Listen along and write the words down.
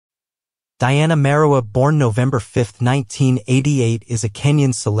Diana Bahati, born November 5, 1988, is a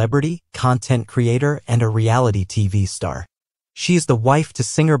Kenyan celebrity, content creator, and a reality TV star. She is the wife to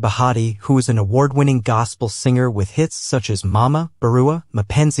singer Bahati, who is an award-winning gospel singer with hits such as Mama, Barua,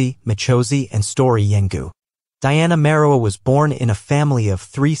 Mapenzi, Machozi, and Story Yengu. Diana Bahati was born in a family of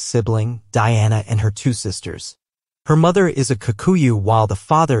 3 siblings, Diana and her 2 sisters. Her mother is a Kikuyu while the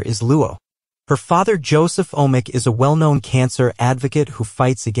father is Luo. Her father, Joseph Omick, is a well-known cancer advocate who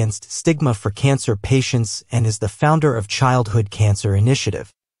fights against stigma for cancer patients and is the founder of Childhood Cancer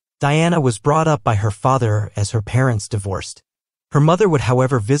Initiative. Diana was brought up by her father as her parents divorced. Her mother would,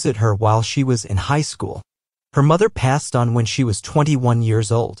 however, visit her while she was in high school. Her mother passed on when she was 21 years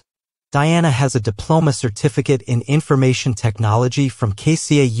old. Diana has a diploma certificate in information technology from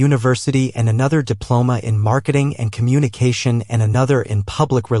KCA University and another diploma in marketing and communication and another in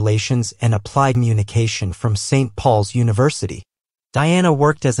public relations and applied communication from St. Paul's University. Diana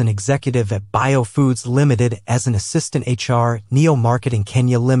worked as an executive at Biofoods Limited as an assistant HR, Neo Marketing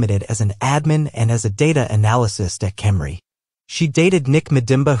Kenya Limited as an admin, and as a data analyst at Kemri. She dated Nick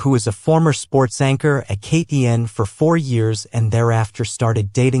Madimba, who is a former sports anchor at KTN, for 4 years and thereafter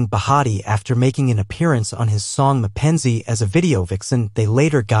started dating Bahati after making an appearance on his song Mapenzi as a video vixen. They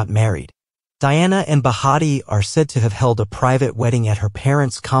later got married. Diana and Bahati are said to have held a private wedding at her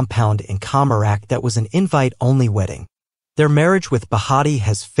parents' compound in Kamarak that was an invite-only wedding. Their marriage with Bahati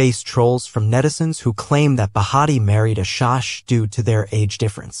has faced trolls from netizens who claim that Bahati married a Shash due to their age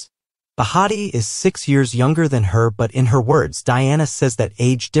difference. Bahati is 6 years younger than her, but in her words, Diana says that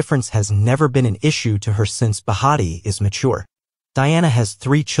age difference has never been an issue to her since Bahati is mature. Diana has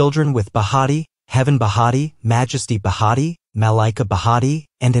 3 children with Bahati: Heaven Bahati, Majesty Bahati, Malaika Bahati,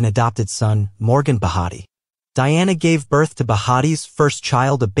 and an adopted son, Morgan Bahati. Diana gave birth to Bahati's first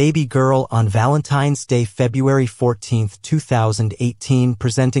child, a baby girl, on Valentine's Day, February 14, 2018,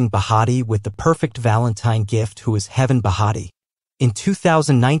 presenting Bahati with the perfect Valentine gift, who is Heaven Bahati. In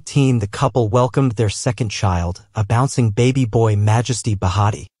 2019, the couple welcomed their second child, a bouncing baby boy, Majesty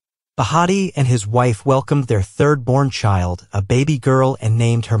Bahati. Bahati and his wife welcomed their third-born child, a baby girl, and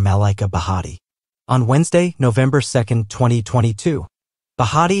named her Malaika Bahati. On Wednesday, November 2, 2022,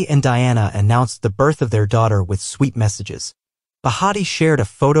 Bahati and Diana announced the birth of their daughter with sweet messages. Bahati shared a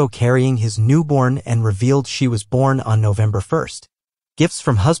photo carrying his newborn and revealed she was born on November 1. Gifts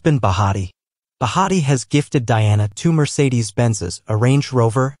from husband Bahati. Bahati has gifted Diana 2 Mercedes-Benzes, a Range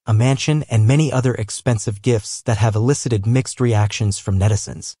Rover, a mansion, and many other expensive gifts that have elicited mixed reactions from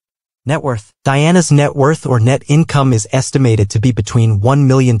netizens. Net worth. Diana's net worth or net income is estimated to be between $1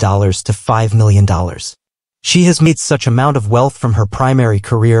 million to $5 million. She has made such amount of wealth from her primary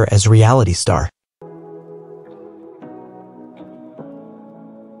career as reality star.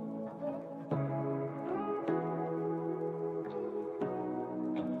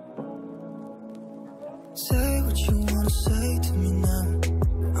 Say what you wanna say to me now.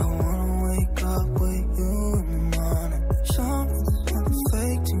 I wanna wake up with you in the morning. Show me there's nothing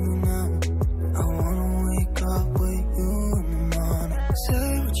fake to you now. I wanna wake up with you in the morning. Say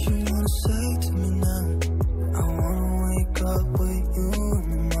what you wanna say to me now. I wanna wake up with you in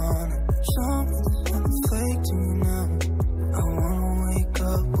the morning. Show me there's nothing fake to you now. I wanna wake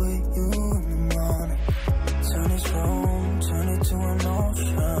up with you in the morning. Turn this room, turn it to an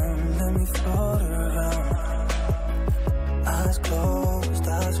ocean. Let me float around. Eyes closed,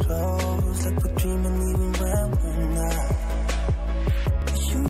 let we're dreaming